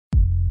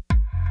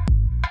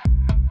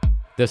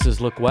This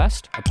is Look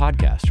West, a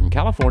podcast from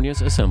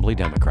California's Assembly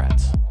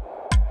Democrats.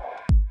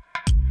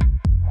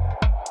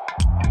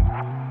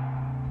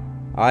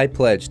 I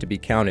pledge to be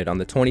counted on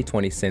the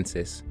 2020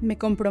 census. Me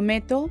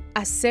comprometo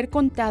a ser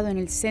contado en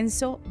el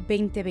censo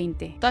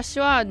 2020. 私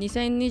は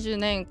2020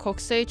年国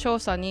勢調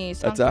査に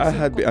参加する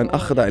أتعهد بأن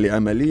أخضع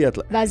لعملية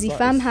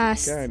وظیفم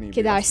هست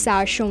که در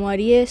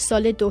سرشماری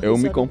سال Eu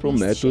me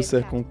comprometo a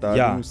ser contado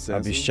Я no censo.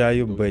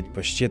 обещаю быть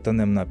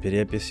посчитанным на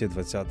переписи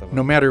 20-го.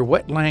 No matter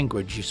what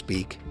language you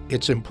speak,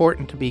 it's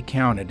important to be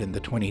counted in the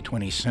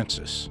 2020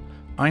 census.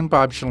 I'm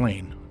Bob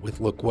Shalane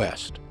with Look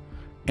West.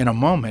 In a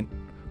moment,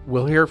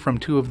 we'll hear from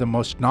two of the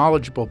most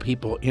knowledgeable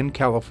people in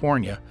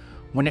California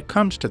when it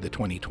comes to the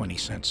 2020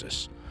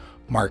 census.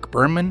 Mark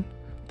Berman,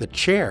 the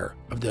chair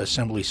of the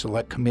Assembly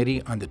Select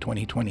Committee on the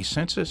 2020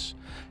 census,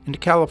 and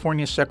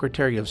California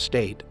Secretary of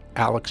State,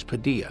 Alex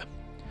Padilla.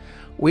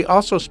 We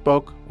also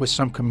spoke with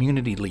some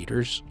community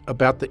leaders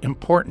about the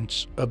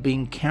importance of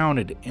being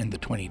counted in the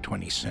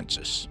 2020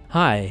 census.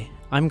 Hi,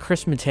 I'm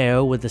Chris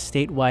Mateo with the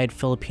statewide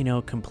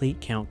Filipino Complete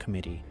Count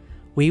Committee.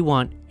 We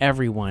want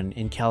everyone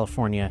in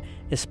California,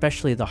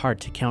 especially the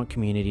hard-to-count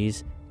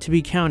communities, to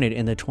be counted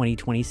in the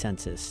 2020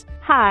 census.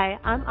 Hi,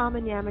 I'm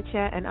Amin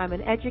Yamacha, and I'm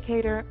an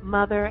educator,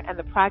 mother, and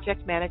the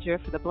project manager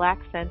for the Black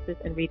Census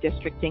and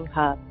Redistricting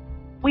Hub.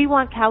 We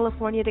want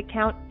California to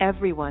count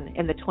everyone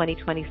in the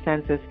 2020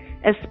 census,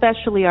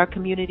 especially our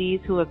communities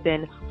who have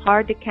been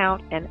hard to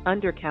count and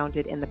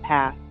undercounted in the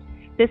past.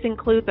 This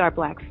includes our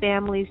Black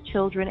families,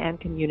 children, and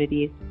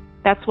communities.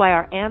 That's why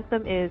our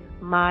anthem is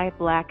My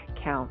Black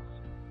Counts.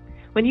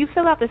 When you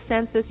fill out the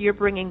census, you're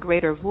bringing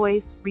greater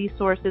voice,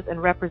 resources, and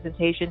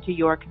representation to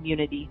your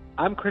community.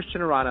 I'm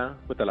Christian Arana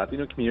with the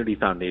Latino Community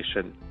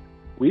Foundation.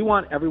 We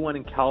want everyone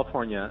in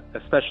California,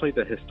 especially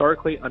the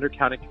historically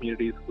undercounted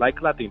communities like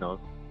Latinos,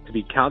 to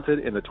be counted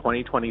in the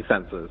 2020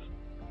 census.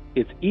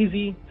 It's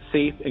easy,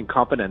 safe, and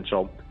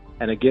confidential,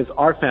 and it gives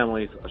our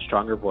families a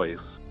stronger voice.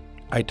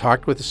 I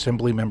talked with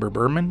Assemblymember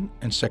Berman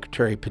and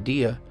Secretary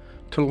Padilla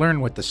to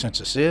learn what the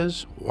census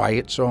is, why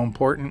it's so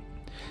important,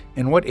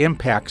 and what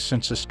impact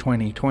Census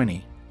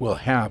 2020 will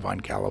have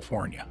on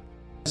California.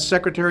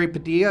 Secretary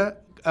Padilla,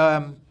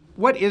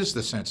 what is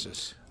the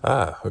census?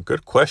 A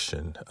good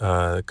question,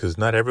 because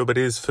not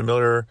everybody is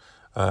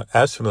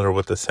as familiar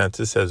with the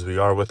census as we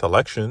are with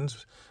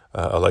elections.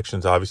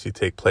 Elections obviously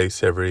take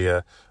place every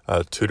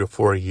 2 to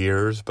 4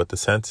 years, but the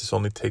census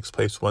only takes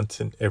place once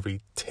in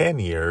every 10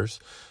 years,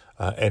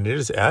 and it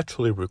is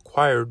actually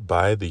required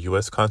by the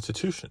U.S.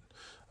 Constitution.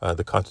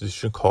 The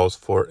Constitution calls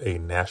for a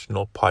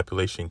national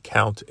population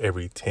count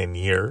every 10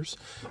 years,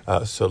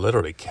 so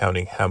literally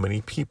counting how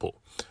many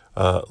people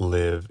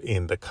live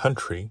in the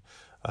country,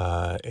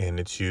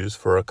 and it's used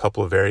for a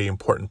couple of very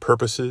important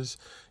purposes.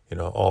 You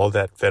know, all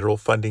that federal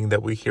funding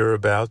that we hear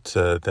about,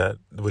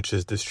 which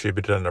is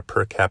distributed on a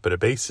per capita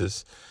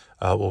basis,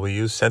 we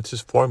use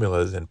census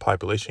formulas and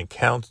population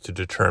counts to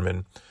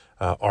determine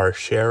our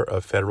share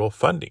of federal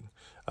funding.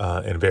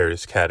 In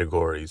various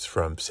categories,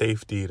 from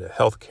safety to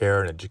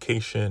healthcare and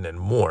education and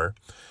more.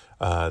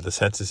 The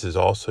census is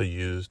also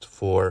used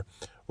for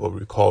what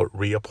we call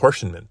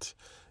reapportionment,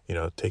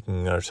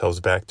 taking ourselves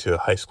back to a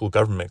high school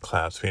government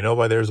class. We know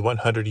why there's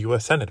 100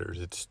 U.S. senators.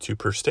 It's 2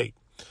 per state.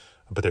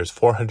 But there's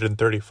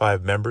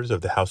 435 members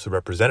of the House of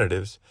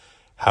Representatives.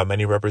 How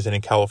many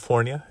representing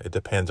California? It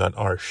depends on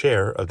our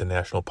share of the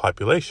national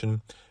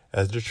population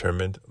as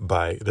determined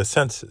by the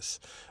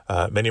census.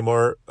 Many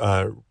more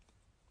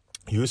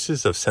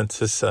uses of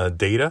census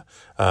data,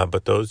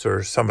 but those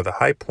are some of the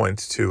high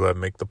points to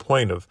make the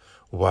point of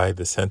why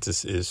the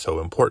census is so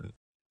important.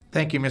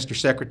 Thank you, Mr.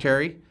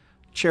 Secretary.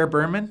 Chair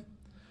Berman,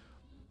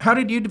 how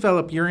did you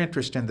develop your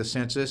interest in the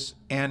census,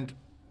 and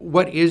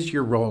what is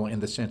your role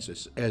in the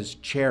census as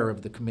chair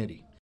of the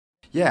committee?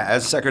 Yeah,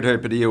 as Secretary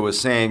Padilla was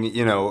saying,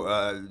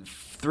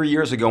 3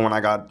 years ago when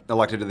I got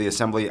elected to the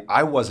Assembly,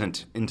 I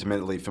wasn't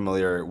intimately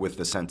familiar with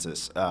the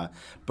census.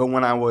 But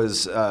when I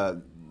was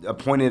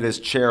appointed as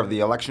chair of the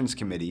Elections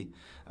Committee,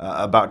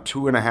 about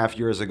 2.5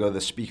 years ago, the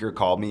speaker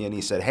called me and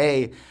he said,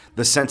 hey,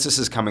 the census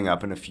is coming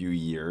up in a few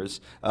years,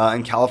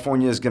 and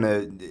California is going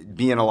to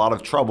be in a lot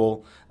of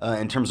trouble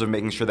in terms of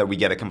making sure that we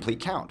get a complete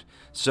count.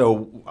 So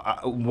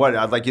what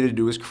I'd like you to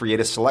do is create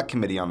a select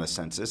committee on the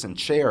census and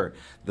chair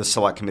the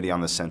select committee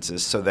on the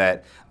census so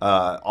that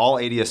all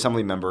 80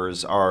 assembly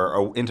members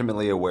are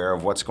intimately aware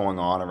of what's going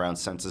on around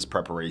census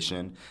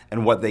preparation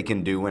and what they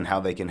can do and how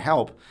they can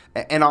help,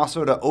 and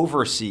also to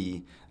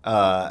oversee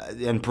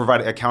and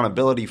provide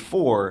accountability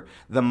for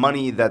the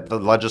money that the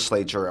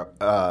legislature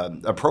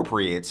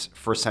appropriates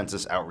for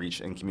census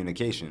outreach and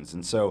communications.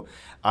 And so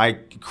I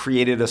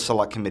created a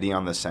select committee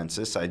on the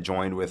census. I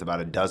joined with about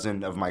a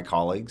dozen of my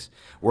colleagues.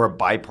 We're a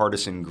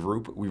bipartisan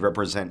group. We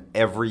represent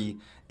every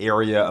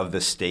area of the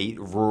state: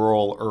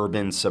 rural,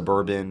 urban,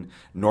 suburban,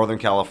 Northern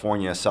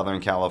California, Southern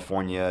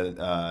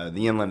California,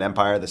 the Inland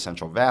Empire, the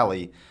Central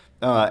Valley.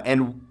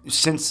 And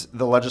since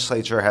the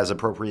legislature has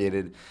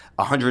appropriated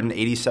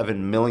 $187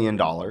 million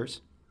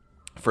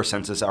for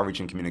census outreach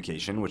and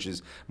communication, which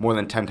is more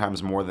than 10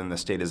 times more than the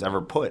state has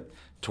ever put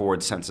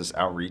towards census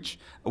outreach.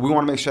 We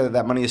want to make sure that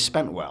that money is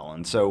spent well.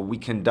 And so we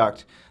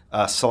conduct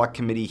select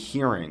committee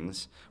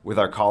hearings with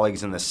our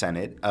colleagues in the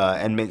Senate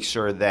and make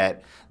sure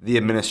that the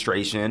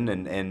administration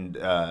and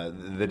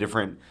the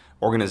different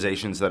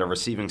organizations that are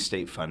receiving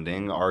state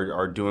funding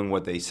are doing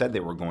what they said they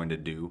were going to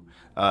do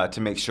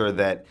to make sure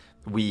that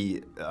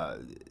we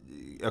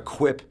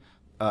equip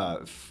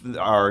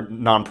our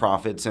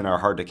nonprofits and our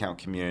hard-to-count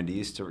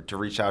communities to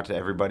reach out to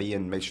everybody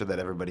and make sure that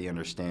everybody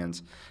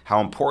understands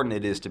how important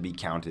it is to be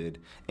counted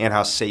and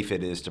how safe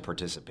it is to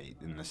participate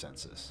in the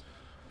census.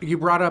 You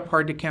brought up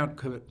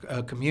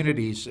hard-to-count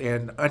communities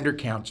and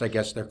undercounts, I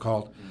guess they're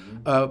called.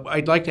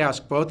 I'd like to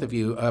ask both of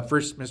you,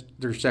 first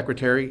Mr.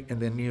 Secretary and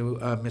then you,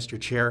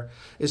 Mr. Chair,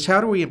 is how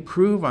do we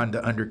improve on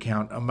the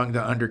undercount among the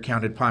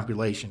undercounted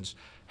populations?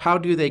 How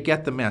do they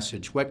get the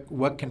message?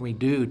 What can we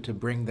do to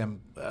bring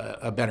them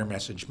a better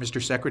message?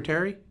 Mr.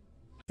 Secretary?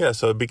 Yeah,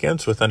 so it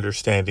begins with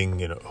understanding,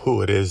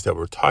 who it is that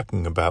we're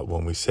talking about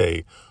when we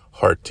say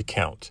hard to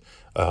count.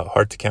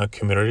 Hard to count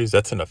communities,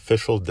 that's an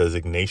official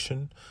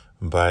designation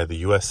by the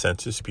U.S.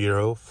 Census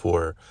Bureau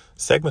for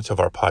segments of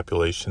our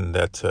population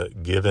that's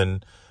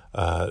given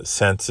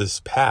census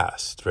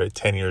past, right?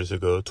 10 years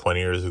ago, 20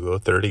 years ago,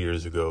 30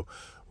 years ago,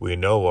 we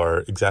know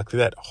are exactly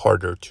that,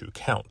 harder to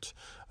count.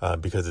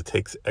 Because it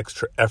takes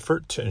extra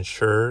effort to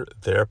ensure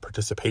their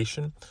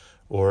participation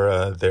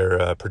or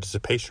their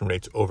participation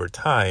rates over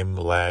time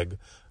lag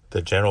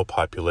the general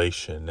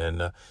population.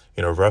 And,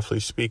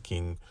 roughly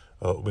speaking,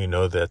 we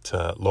know that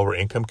lower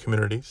income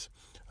communities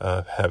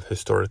have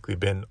historically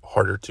been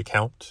harder to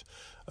count.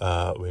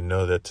 We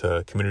know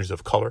that communities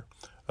of color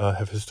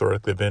have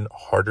historically been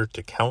harder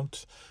to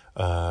count.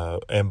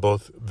 And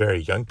both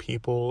very young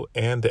people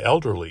and the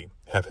elderly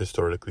have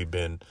historically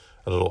been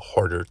a little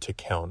harder to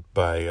count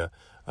by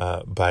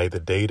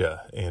the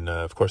data. And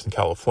of course, in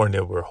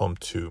California, we're home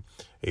to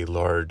a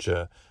large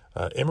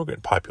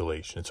immigrant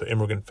population. So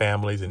immigrant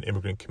families and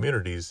immigrant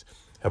communities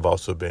have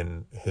also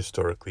been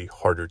historically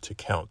harder to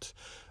count.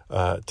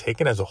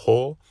 Taken as a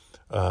whole,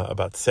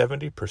 about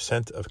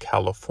 70% of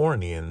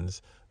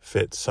Californians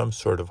fit some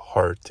sort of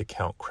hard to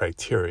count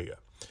criteria.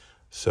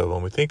 So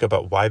when we think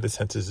about why the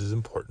census is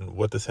important,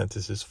 what the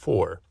census is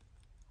for,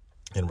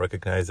 and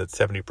recognize that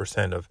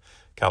 70% of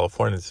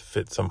Californians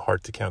fit some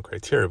hard-to-count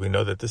criteria, we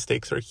know that the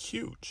stakes are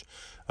huge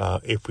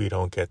if we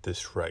don't get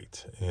this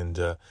right. And,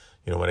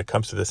 when it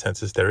comes to the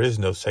census, there is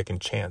no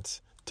second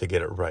chance to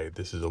get it right.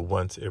 This is a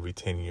once every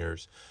 10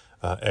 years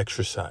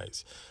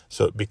exercise.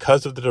 So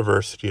because of the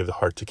diversity of the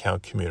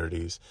hard-to-count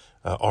communities,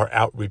 our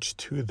outreach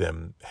to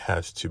them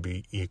has to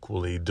be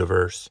equally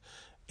diverse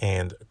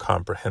and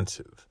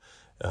comprehensive.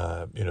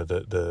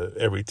 The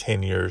every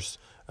 10 years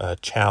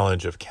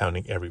challenge of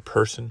counting every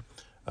person,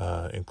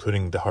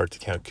 including the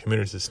hard-to-count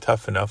communities, is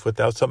tough enough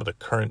without some of the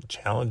current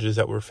challenges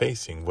that we're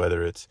facing,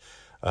 whether it's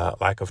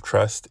lack of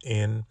trust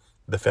in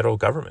the federal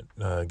government,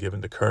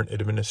 given the current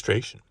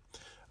administration,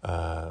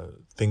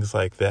 things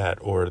like that,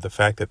 or the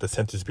fact that the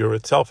Census Bureau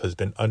itself has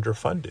been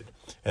underfunded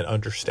and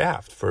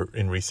understaffed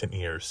in recent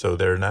years. So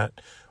they're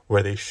not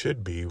where they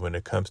should be when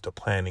it comes to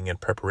planning and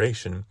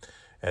preparation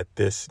at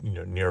this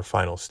near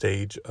final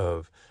stage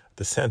of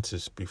the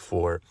census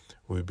before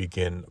we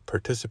begin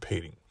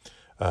participating.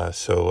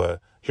 So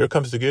here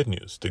comes the good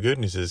news. The good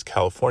news is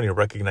California,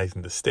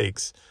 recognizing the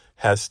stakes,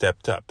 has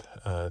stepped up.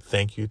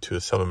 Thank you to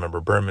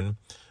Assemblymember Berman,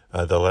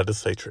 the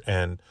legislature,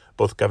 and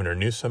both Governor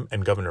Newsom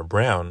and Governor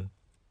Brown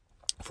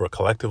for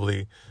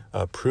collectively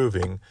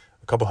approving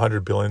a couple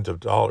hundred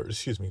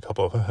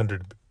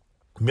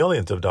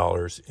millions of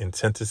dollars in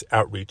census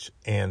outreach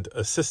and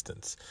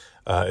assistance.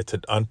 It's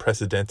an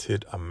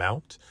unprecedented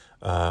amount,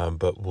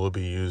 but will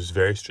be used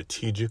very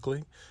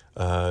strategically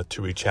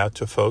to reach out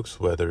to folks,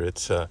 whether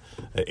it's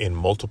in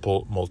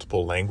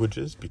multiple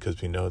languages,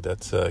 because we know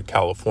that's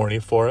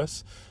California for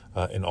us,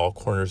 in all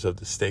corners of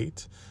the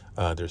state.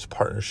 There's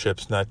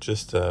partnerships not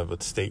just with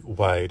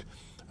statewide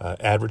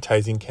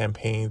advertising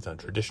campaigns on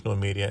traditional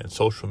media and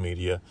social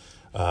media,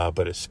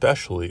 but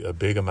especially a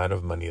big amount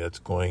of money that's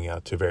going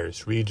out to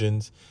various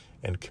regions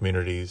and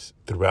communities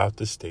throughout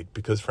the state,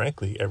 because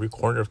frankly, every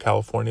corner of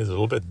California is a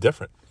little bit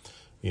different.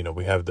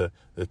 We have the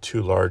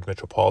two large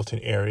metropolitan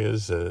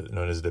areas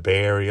known as the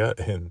Bay Area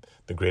and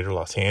the greater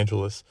Los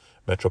Angeles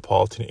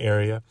metropolitan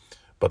area,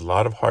 but a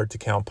lot of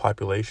hard-to-count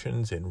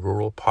populations in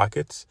rural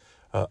pockets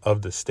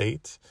of the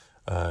state.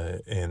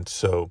 And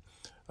so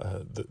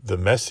the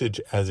message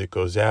as it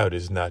goes out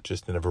is not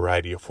just in a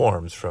variety of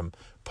forms, from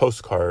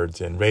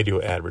postcards and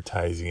radio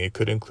advertising. It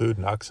could include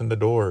knocks on the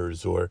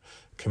doors or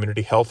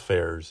community health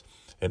fairs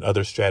and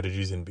other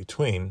strategies in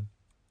between.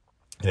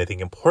 And I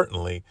think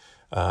importantly,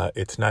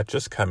 it's not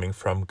just coming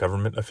from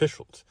government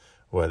officials,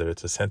 whether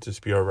it's a Census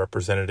Bureau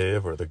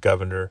representative or the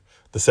governor,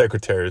 the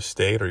Secretary of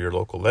State, or your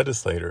local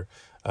legislator.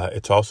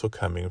 It's also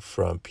coming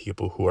from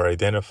people who are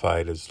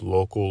identified as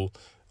local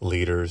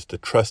leaders, the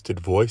trusted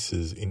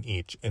voices in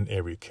each and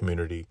every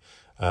community,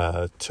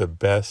 to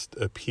best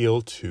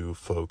appeal to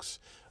folks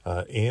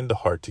in the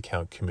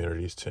hard-to-count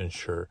communities to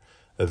ensure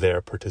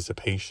their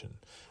participation.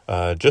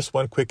 Just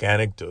one quick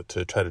anecdote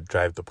to try to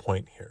drive the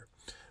point here.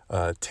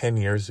 10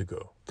 years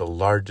ago, the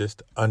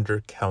largest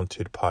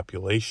undercounted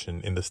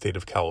population in the state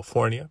of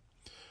California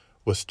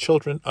was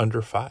children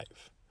under 5.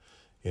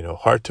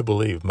 Hard to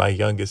believe. My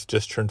youngest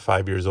just turned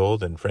 5 years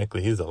old, and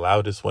frankly, he's the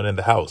loudest one in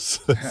the house.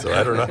 So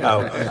I don't know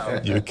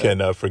how you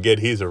can forget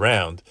he's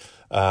around.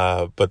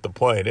 But the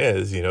point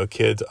is,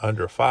 kids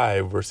under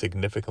 5 were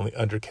significantly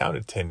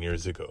undercounted 10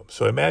 years ago.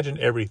 So imagine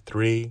every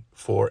 3,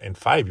 4, and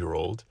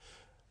 5-year-old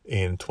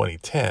in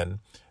 2010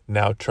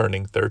 now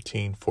turning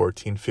 13,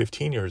 14,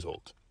 15 years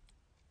old.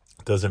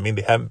 Doesn't mean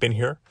they haven't been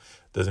here.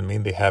 Doesn't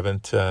mean they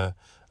haven't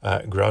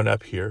grown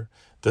up here.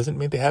 Doesn't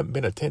mean they haven't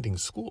been attending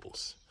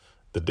schools.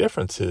 The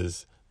difference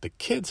is the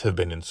kids have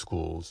been in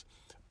schools,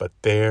 but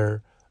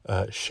their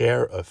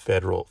share of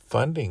federal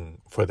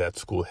funding for that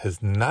school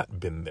has not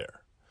been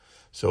there.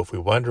 So if we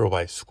wonder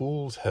why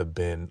schools have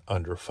been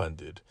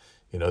underfunded,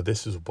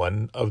 this is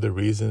one of the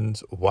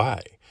reasons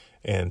why.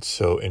 And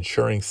so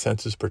ensuring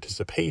census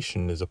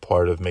participation is a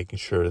part of making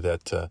sure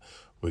that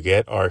we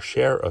get our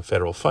share of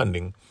federal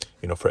funding,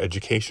 for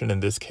education in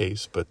this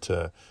case,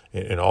 but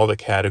in all the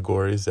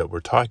categories that we're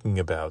talking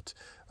about.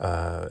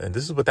 And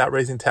this is without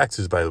raising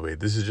taxes, by the way.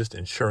 This is just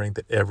ensuring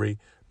that every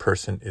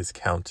person is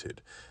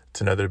counted.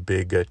 It's another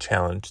big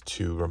challenge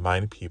to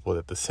remind people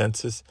that the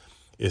census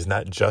is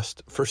not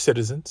just for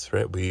citizens,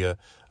 right? We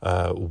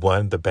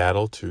won the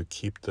battle to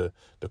keep the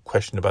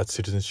question about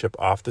citizenship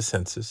off the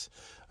census.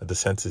 The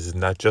census is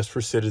not just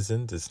for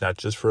citizens. It's not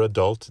just for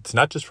adults. It's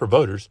not just for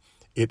voters.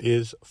 It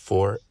is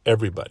for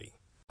everybody.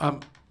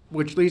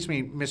 Which leads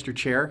me, Mr.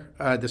 Chair,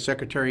 the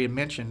Secretary had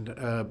mentioned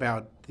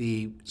about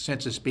the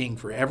census being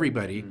for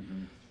everybody.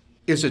 Mm-hmm.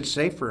 Is it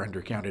safe for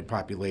undercounted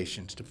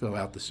populations to fill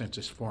out the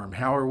census form?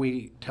 How are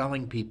we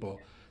telling people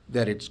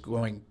that it's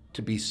going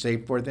to be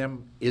safe for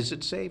them? Is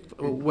it safe?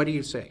 What do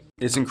you say?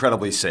 It's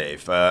incredibly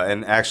safe.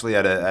 And actually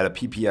at a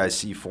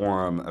PPIC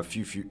forum a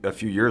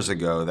few years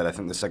ago that I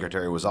think the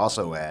Secretary was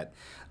also at,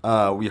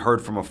 we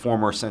heard from a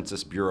former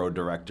Census Bureau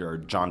director,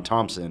 John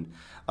Thompson,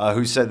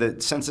 who said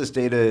that census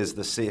data is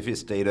the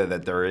safest data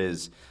that there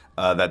is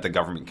that the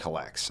government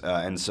collects.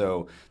 And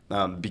so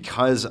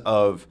because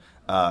of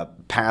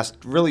past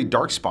really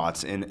dark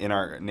spots in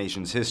our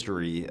nation's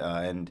history,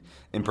 and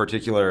in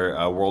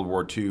particular World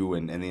War II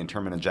and the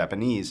internment of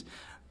Japanese,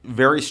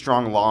 very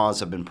strong laws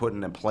have been put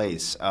into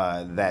place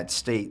that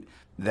state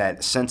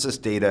that census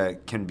data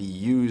can be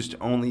used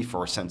only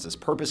for census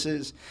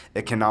purposes.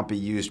 It cannot be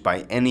used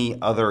by any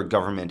other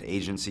government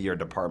agency or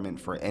department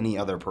for any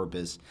other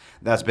purpose.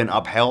 That's been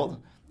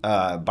upheld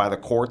by the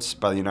courts,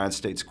 by the United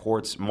States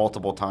courts,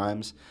 multiple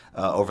times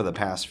over the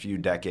past few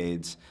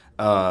decades.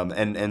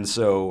 And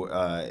so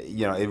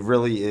it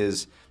really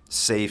is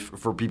safe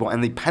for people.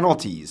 And the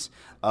penalties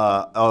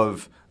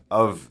of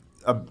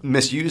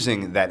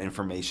misusing that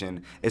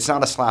information, it's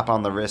not a slap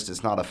on the wrist,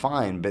 it's not a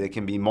fine, but it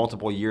can be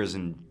multiple years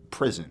in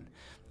prison.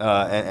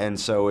 And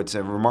so it's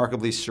a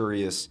remarkably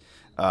serious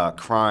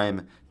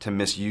crime to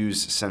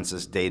misuse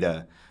census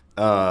data.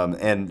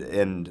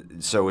 And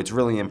so it's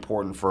really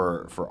important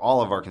for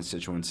all of our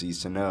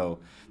constituencies to know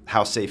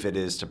how safe it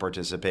is to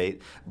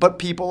participate. But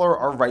people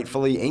are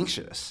rightfully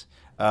anxious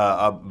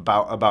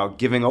about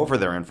giving over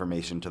their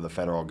information to the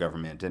federal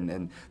government.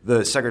 And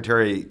the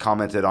Secretary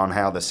commented on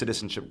how the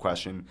citizenship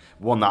question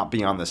will not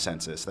be on the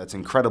census. That's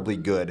incredibly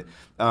good.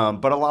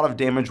 But a lot of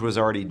damage was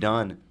already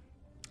done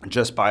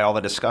just by all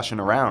the discussion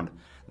around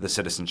the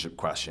citizenship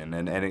question.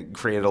 And it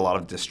created a lot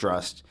of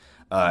distrust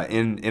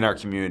in our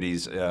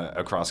communities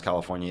across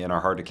California, in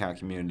our hard-to-count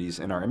communities,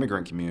 in our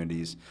immigrant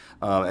communities.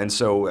 And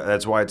so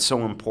that's why it's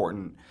so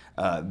important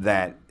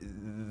that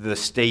the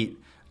state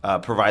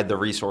provide the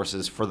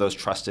resources for those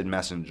trusted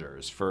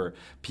messengers, for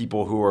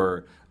people who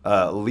are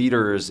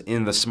leaders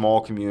in the small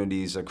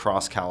communities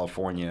across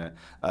California,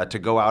 to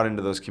go out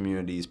into those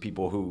communities,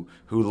 people who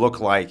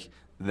look like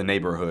the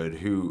neighborhood,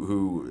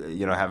 who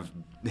have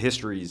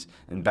histories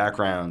and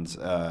backgrounds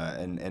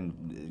and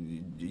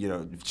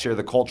share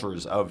the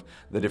cultures of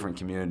the different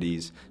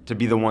communities, to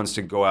be the ones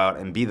to go out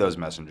and be those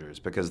messengers.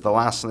 Because the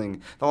last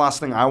thing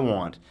I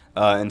want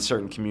in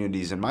certain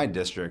communities in my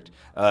district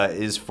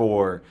is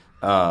for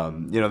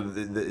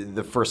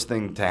the first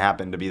thing to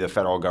happen to be the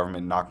federal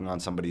government knocking on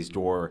somebody's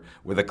door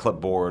with a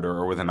clipboard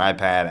or with an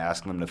iPad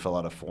asking them to fill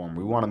out a form.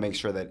 We want to make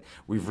sure that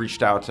we've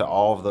reached out to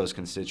all of those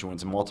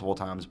constituents multiple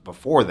times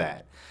before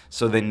that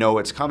so they know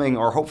it's coming,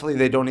 or hopefully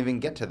they don't even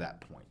get to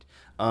that point.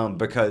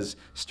 Because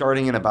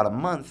starting in about a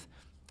month,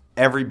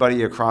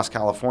 everybody across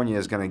California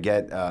is going to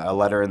get a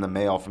letter in the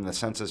mail from the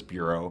Census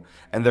Bureau,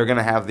 and they're going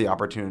to have the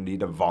opportunity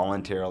to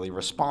voluntarily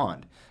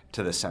respond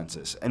to the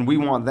census. And we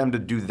want them to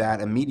do that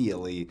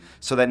immediately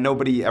so that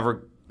nobody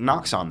ever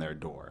knocks on their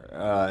door.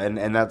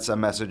 And that's a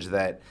message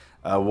that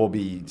we'll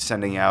be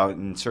sending out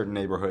in certain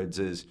neighborhoods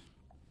is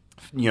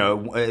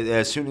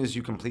as soon as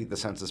you complete the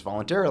census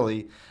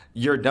voluntarily,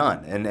 you're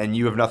done, and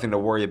you have nothing to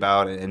worry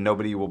about, and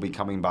nobody will be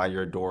coming by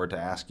your door to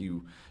ask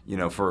you,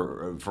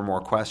 for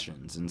more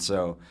questions. And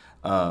so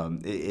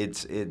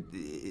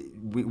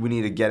we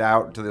need to get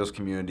out to those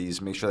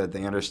communities, make sure that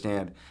they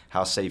understand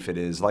how safe it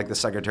is. Like the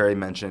Secretary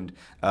mentioned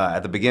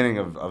at the beginning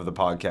of the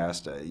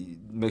podcast,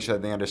 make sure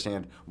that they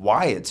understand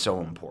why it's so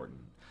important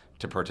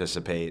to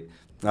participate.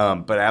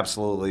 But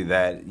absolutely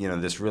that,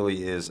 this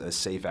really is a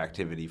safe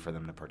activity for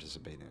them to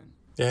participate in.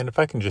 Yeah, and if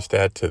I can just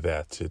add to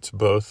that, it's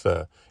both,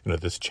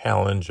 this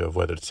challenge of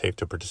whether it's safe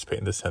to participate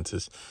in the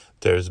census.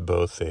 There's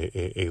both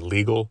a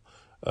legal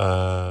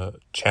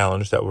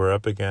challenge that we're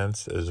up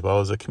against, as well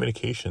as a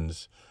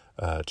communications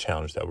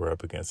challenge that we're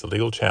up against. The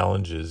legal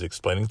challenge is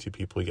explaining to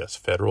people, yes,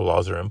 federal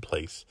laws are in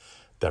place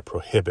that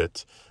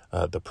prohibit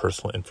the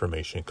personal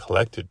information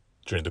collected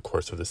during the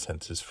course of the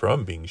census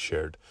from being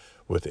shared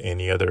with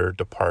any other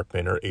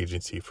department or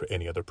agency for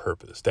any other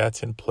purpose.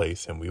 That's in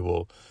place, and we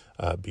will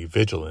be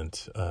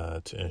vigilant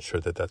to ensure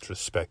that that's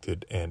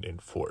respected and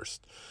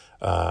enforced.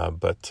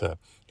 But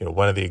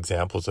one of the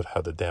examples of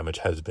how the damage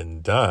has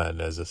been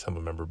done, as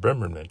Assemblymember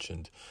Brennan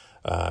mentioned,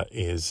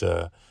 is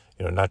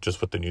not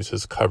just what the news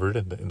has covered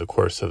in the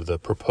course of the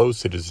proposed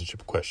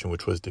citizenship question,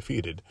 which was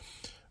defeated,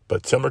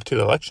 but similar to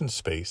the election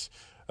space,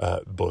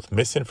 both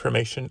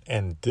misinformation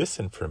and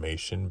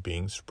disinformation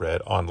being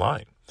spread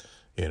online.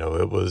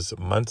 It was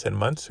months and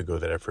months ago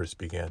that I first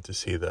began to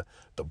see the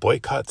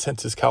Boycott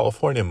Census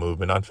California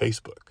movement on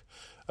Facebook,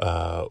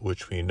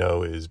 which we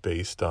know is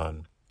based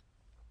on,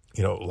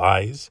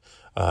 lies.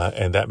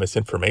 And that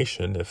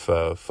misinformation, if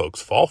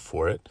folks fall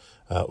for it,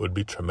 would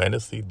be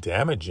tremendously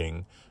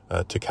damaging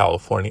to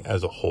California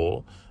as a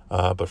whole,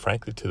 but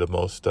frankly to the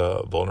most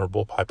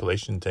vulnerable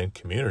populations and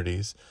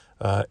communities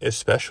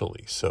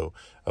especially. So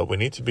we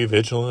need to be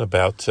vigilant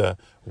about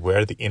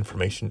where the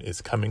information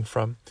is coming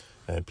from.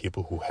 And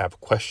people who have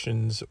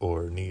questions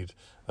or need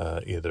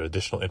either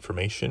additional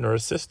information or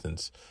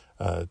assistance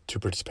to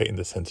participate in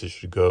the census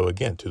should go,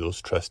 again, to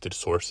those trusted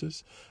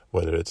sources,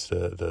 whether it's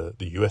the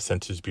U.S.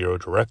 Census Bureau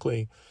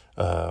directly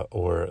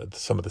or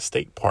some of the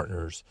state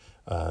partners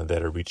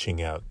that are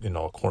reaching out in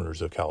all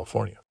corners of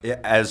California. Yeah,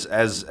 as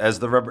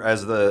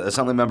the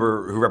assembly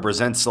member who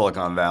represents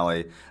Silicon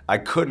Valley, I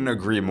couldn't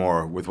agree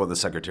more with what the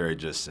Secretary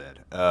just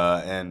said.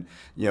 And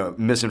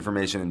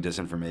misinformation and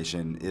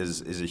disinformation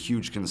is a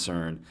huge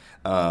concern.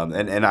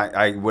 And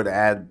I would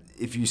add,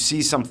 if you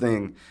see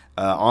something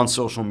on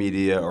social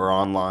media or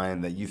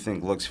online that you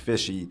think looks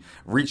fishy,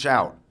 reach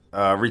out.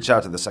 Reach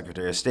out to the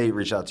Secretary of State,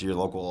 reach out to your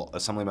local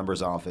assembly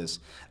member's office,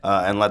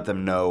 and let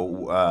them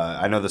know.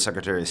 I know the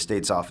Secretary of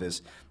State's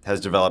office has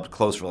developed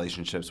close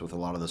relationships with a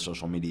lot of the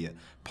social media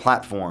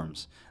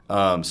platforms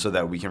so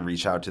that we can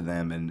reach out to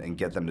them and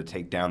get them to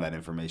take down that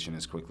information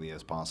as quickly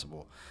as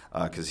possible,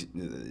 because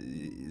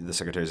the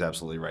Secretary is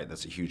absolutely right.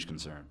 That's a huge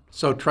concern.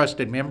 So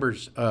trusted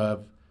members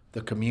of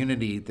the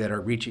community that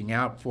are reaching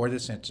out for the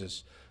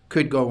census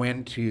could go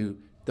into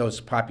those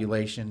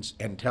populations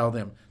and tell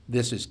them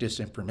this is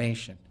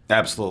disinformation.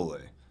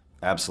 Absolutely.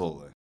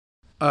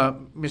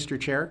 Mr.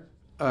 Chair,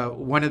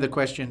 one of the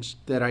questions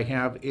that I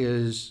have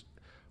is,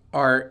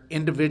 are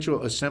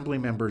individual assembly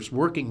members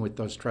working with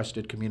those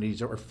trusted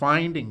communities or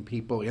finding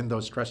people in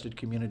those trusted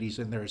communities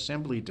in their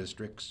assembly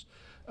districts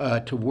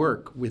to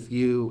work with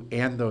you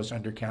and those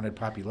undercounted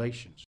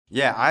populations?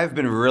 Yeah, I've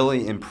been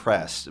really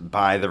impressed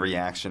by the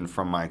reaction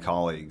from my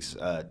colleagues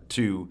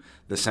to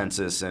the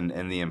census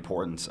and the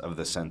importance of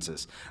the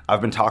census. I've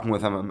been talking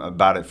with them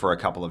about it for a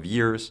couple of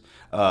years.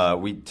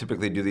 We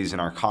typically do these in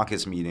our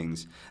caucus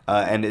meetings,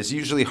 and it's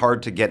usually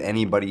hard to get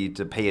anybody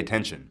to pay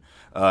attention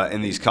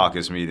in these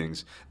caucus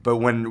meetings. But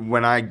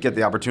when I get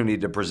the opportunity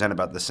to present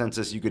about the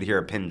census, you could hear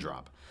a pin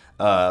drop.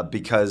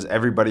 Because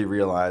everybody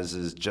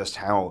realizes just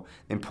how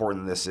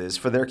important this is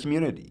for their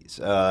communities,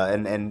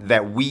 and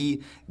that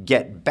we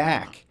get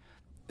back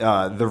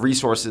the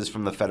resources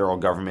from the federal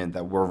government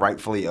that we're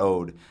rightfully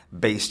owed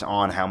based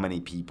on how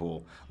many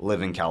people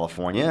live in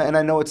California. And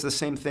I know it's the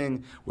same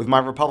thing with my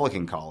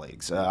Republican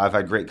colleagues. I've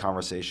had great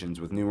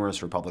conversations with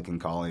numerous Republican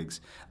colleagues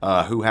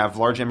who have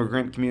large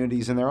immigrant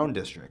communities in their own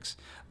districts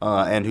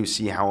and who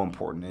see how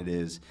important it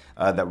is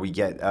that we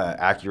get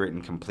accurate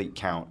and complete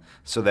count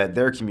so that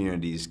their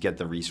communities get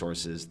the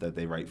resources that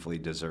they rightfully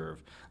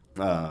deserve.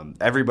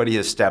 Everybody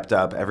has stepped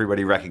up.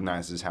 Everybody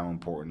recognizes how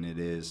important it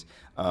is.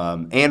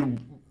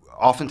 And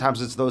oftentimes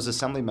it's those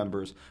assembly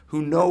members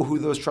who know who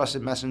those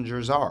trusted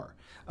messengers are.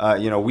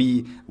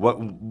 During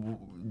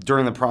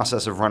the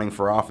process of running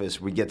for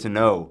office, we get to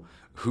know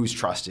who's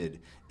trusted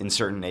in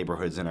certain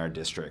neighborhoods in our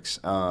districts.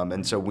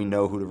 And so we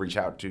know who to reach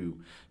out to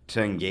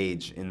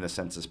engage in the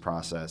census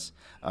process.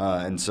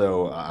 And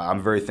so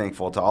I'm very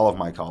thankful to all of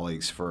my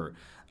colleagues for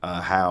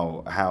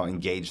how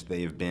engaged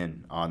they've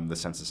been on the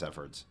census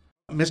efforts.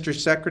 Mr.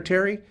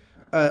 Secretary,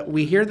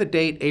 we hear the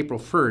date April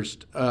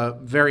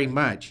 1st very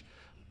much.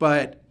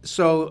 But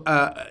so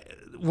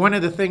one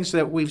of the things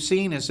that we've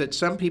seen is that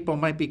some people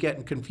might be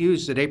getting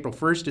confused that April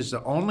 1st is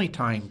the only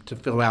time to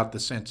fill out the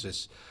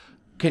census.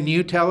 Can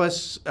you tell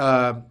us,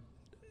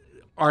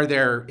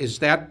 Is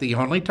that the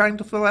only time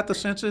to fill out the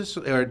census,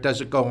 or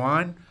does it go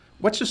on?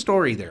 What's the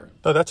story there?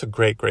 No, that's a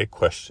great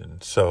question.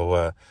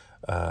 So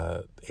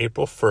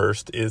April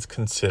 1st is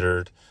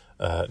considered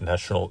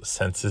National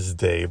Census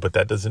Day, but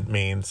that doesn't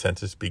mean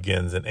census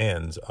begins and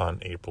ends on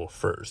April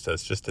 1st.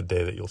 That's just a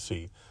day that you'll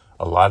see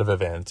a lot of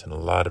events and a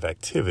lot of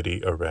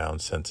activity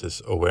around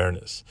census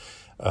awareness.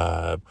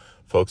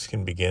 Folks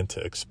can begin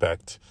to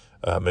expect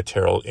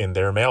material in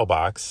their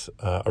mailbox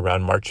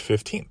around March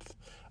 15th,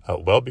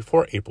 well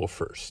before April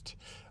 1st.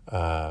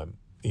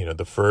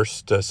 The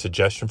first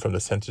suggestion from the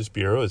Census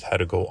Bureau is how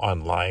to go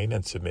online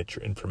and submit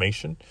your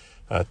information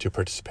to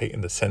participate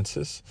in the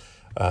census.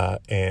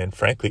 And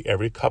frankly,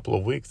 every couple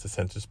of weeks, the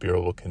Census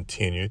Bureau will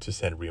continue to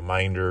send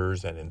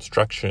reminders and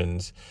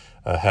instructions,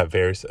 have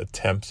various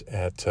attempts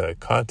at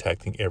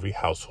contacting every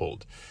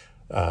household.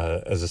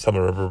 As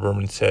Assemblymember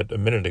Berman said a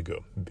minute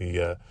ago,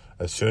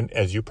 as soon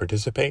as you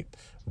participate,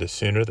 the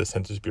sooner the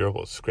Census Bureau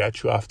will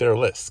scratch you off their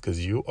list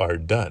because you are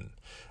done.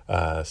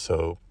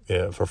 So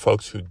for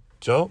folks who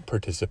don't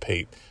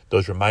participate,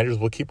 those reminders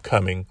will keep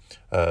coming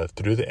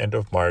through the end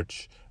of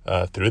March,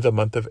 through the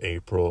month of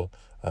April,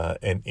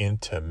 and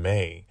into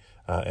May.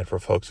 And for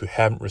folks who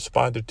haven't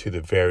responded to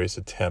the various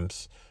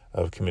attempts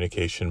of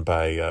communication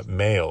by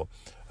mail,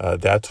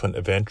 that's when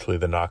eventually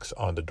the knocks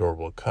on the door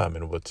will come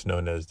in what's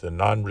known as the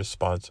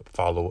non-response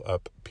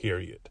follow-up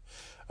period.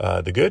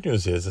 The good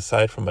news is,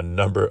 aside from a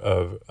number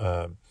of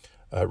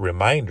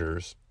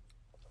reminders,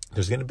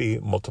 there's going to be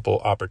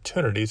multiple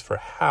opportunities for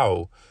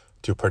how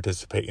to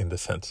participate in the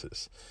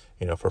census.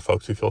 For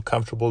folks who feel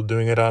comfortable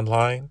doing it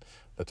online,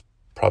 that's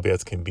probably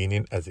as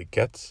convenient as it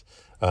gets.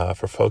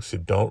 For folks who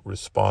don't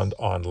respond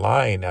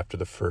online after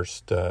the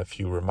first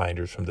few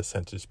reminders from the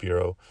Census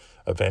Bureau,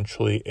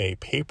 eventually a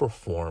paper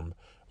form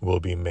will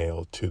be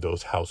mailed to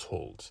those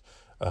households.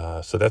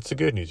 So that's the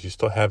good news. You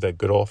still have that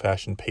good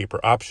old-fashioned paper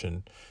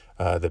option.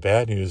 The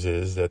bad news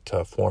is that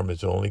form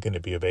is only going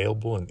to be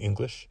available in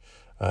English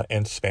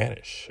and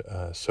Spanish.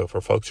 So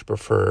for folks who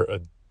prefer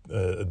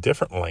a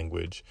different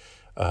language,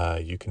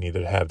 you can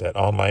either have that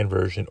online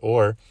version,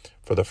 or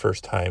for the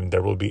first time,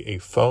 there will be a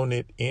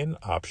phone-it-in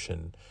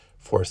option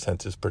for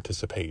census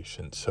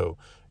participation. So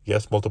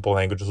yes, multiple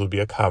languages will be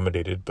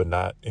accommodated, but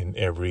not in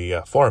every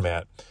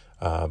format.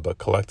 But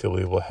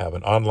collectively, we'll have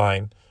an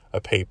online,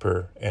 a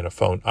paper, and a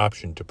phone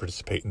option to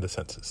participate in the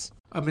census.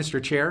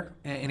 Mr. Chair,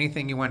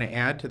 anything you want to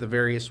add to the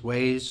various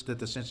ways that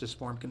the census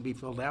form can be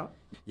filled out?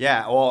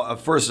 Yeah, well,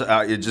 first,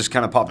 it just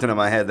kind of popped into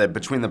my head that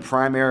between the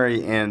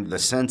primary and the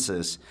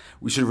census,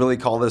 we should really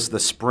call this the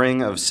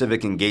spring of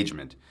civic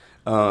engagement.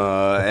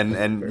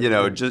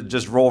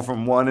 Just roll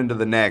from one into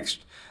the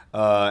next.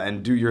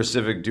 And do your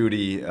civic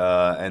duty,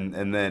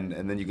 and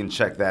then you can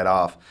check that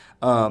off.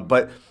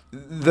 But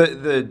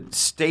the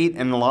state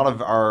and a lot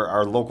of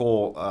our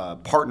local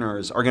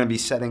partners are going to be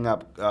setting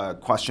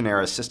up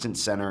questionnaire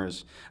assistance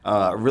centers,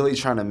 really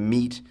trying to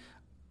meet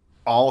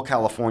all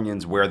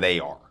Californians where they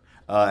are.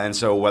 And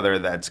so whether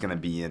that's going to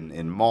be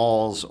in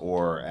malls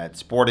or at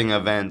sporting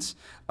events,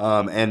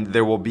 and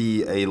there will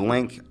be a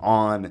link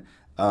on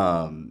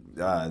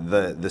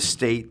the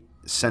state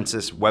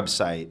census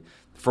website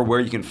for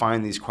where you can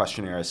find these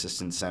questionnaire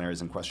assistance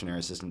centers and questionnaire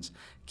assistance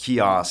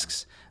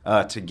kiosks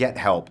to get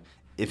help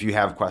if you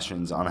have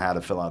questions on how to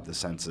fill out the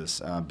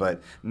census.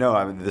 But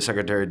no, the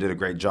Secretary did a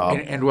great job.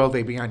 And will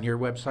they be on your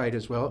website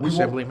as well,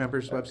 Assembly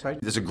members'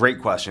 website? It's a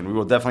great question. We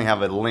will definitely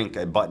have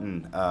a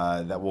button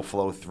that will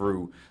flow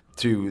through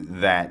to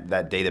that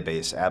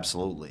database,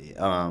 absolutely,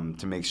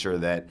 to make sure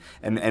that,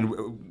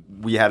 and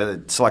we had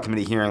a select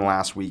committee hearing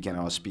last week, and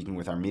I was speaking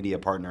with our media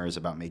partners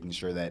about making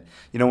sure that,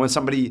 when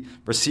somebody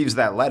receives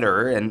that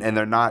letter and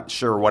they're not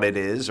sure what it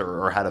is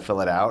or how to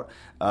fill it out,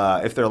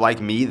 if they're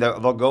like me,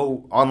 they'll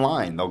go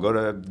online, they'll go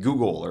to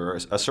Google or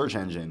a search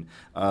engine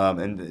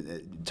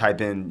and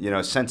type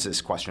in,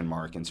 census ?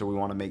 And so we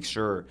want to make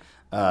sure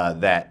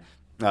that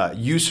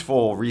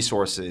useful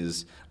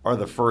resources are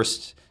the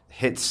first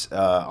hits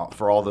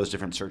for all those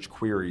different search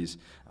queries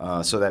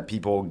so that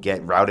people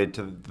get routed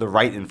to the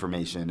right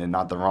information and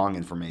not the wrong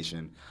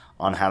information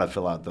on how to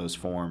fill out those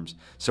forms.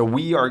 So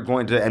we are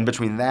going to, and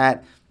between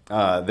that, there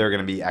are going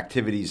to be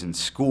activities in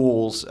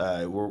schools.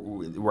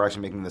 We're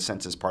actually making the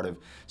census part of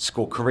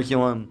school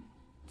curriculum.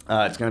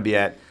 It's going to be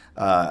at,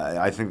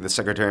 I think the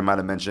Secretary might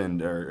have mentioned,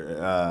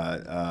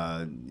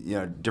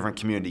 different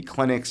community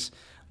clinics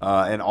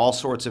and all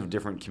sorts of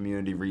different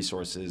community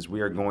resources.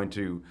 We are going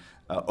to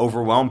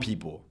overwhelm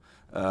people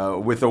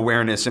with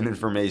awareness and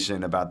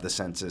information about the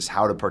census,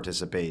 how to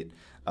participate,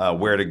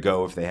 where to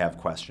go if they have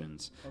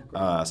questions,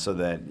 so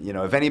that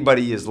if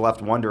anybody is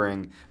left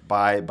wondering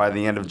by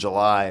the end of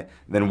July,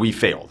 then we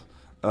failed,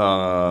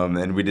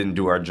 and we didn't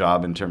do our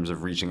job in terms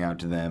of reaching out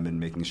to them and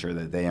making sure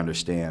that they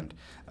understand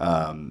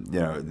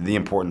the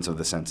importance of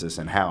the census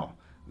and how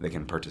they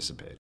can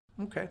participate.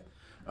 Okay,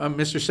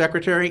 Mr.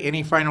 Secretary,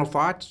 any final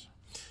thoughts?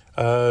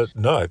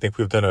 No, I think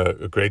we've done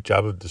a great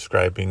job of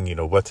describing,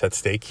 what's at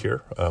stake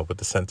here with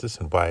the census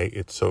and why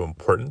it's so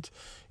important.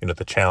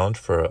 The challenge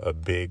for a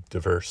big,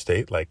 diverse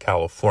state like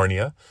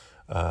California.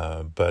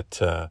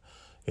 But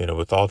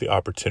with all the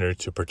opportunity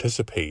to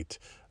participate,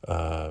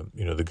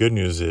 the good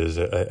news is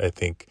I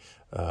think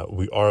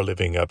we are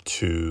living up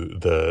to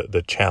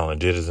the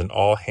challenge. It is an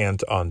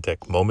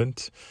all-hands-on-deck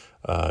moment.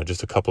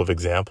 Just a couple of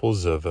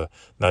examples of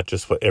not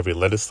just what every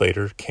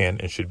legislator can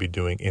and should be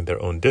doing in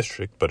their own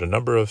district, but a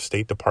number of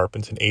state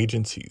departments and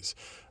agencies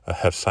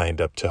have signed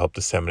up to help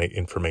disseminate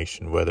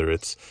information, whether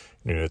it's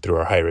through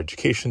our higher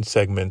education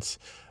segments,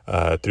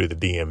 through the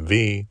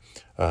DMV.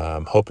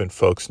 Hoping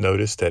folks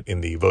notice that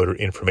in the voter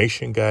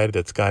information guide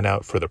that's gone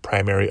out for the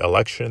primary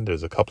election,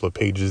 there's a couple of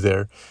pages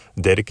there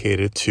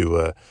dedicated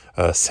to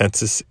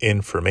census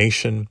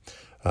information.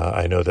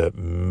 I know that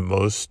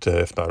most,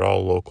 if not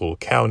all, local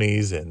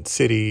counties and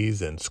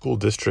cities and school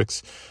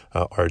districts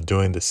are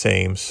doing the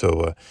same.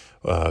 So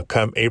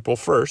come April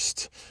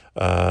 1st,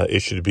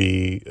 it should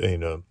be,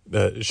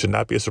 it should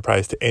not be a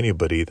surprise to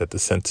anybody that the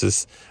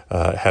census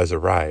has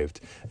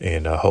arrived.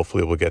 And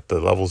hopefully we'll get the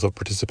levels of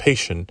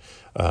participation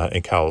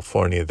in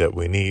California that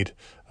we need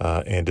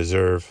and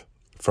deserve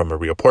from a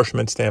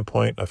reapportionment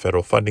standpoint, a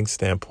federal funding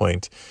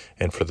standpoint,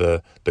 and for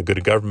the good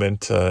of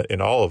government in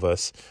all of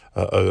us,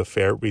 a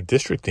fair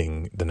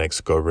redistricting the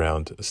next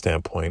go-round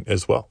standpoint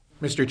as well.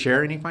 Mr.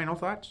 Chair, any final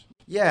thoughts?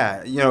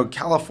 Yeah,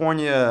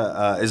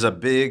 California is a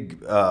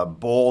big,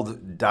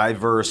 bold,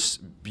 diverse,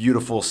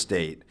 beautiful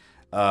state.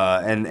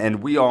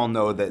 And we all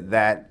know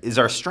that is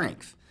our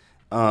strength.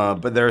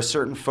 But there are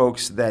certain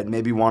folks that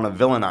maybe want to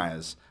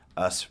villainize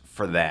us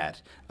for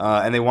that.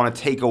 And they want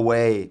to take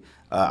away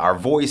our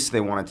voice, they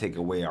want to take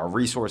away our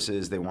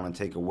resources, they want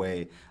to take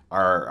away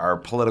our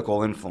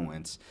political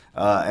influence.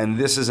 And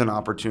this is an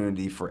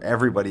opportunity for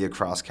everybody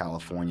across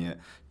California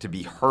to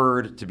be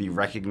heard, to be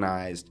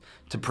recognized,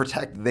 to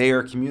protect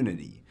their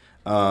community.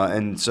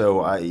 And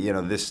so,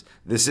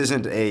 this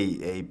isn't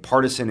a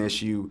partisan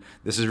issue.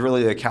 This is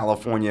really a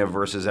California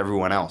versus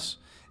everyone else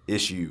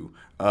issue.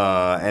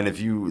 And if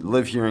you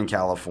live here in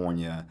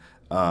California,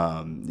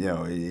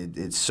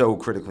 it's so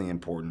critically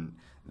important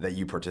that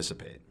you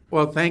participate.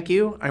 Well, thank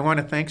you. I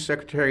want to thank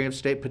Secretary of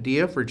State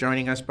Padilla for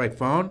joining us by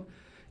phone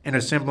and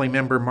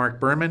Assemblymember Mark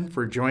Berman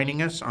for joining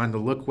us on the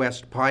Look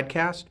West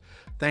podcast.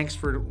 Thanks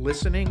for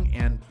listening,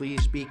 and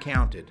please be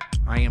counted.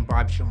 I am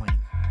Bob Shalane.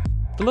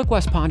 The Look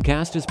West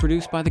podcast is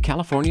produced by the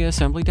California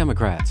Assembly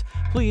Democrats.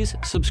 Please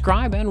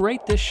subscribe and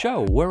rate this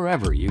show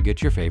wherever you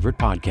get your favorite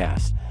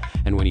podcast.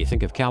 And when you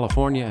think of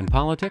California and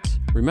politics,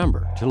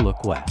 remember to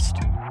look west.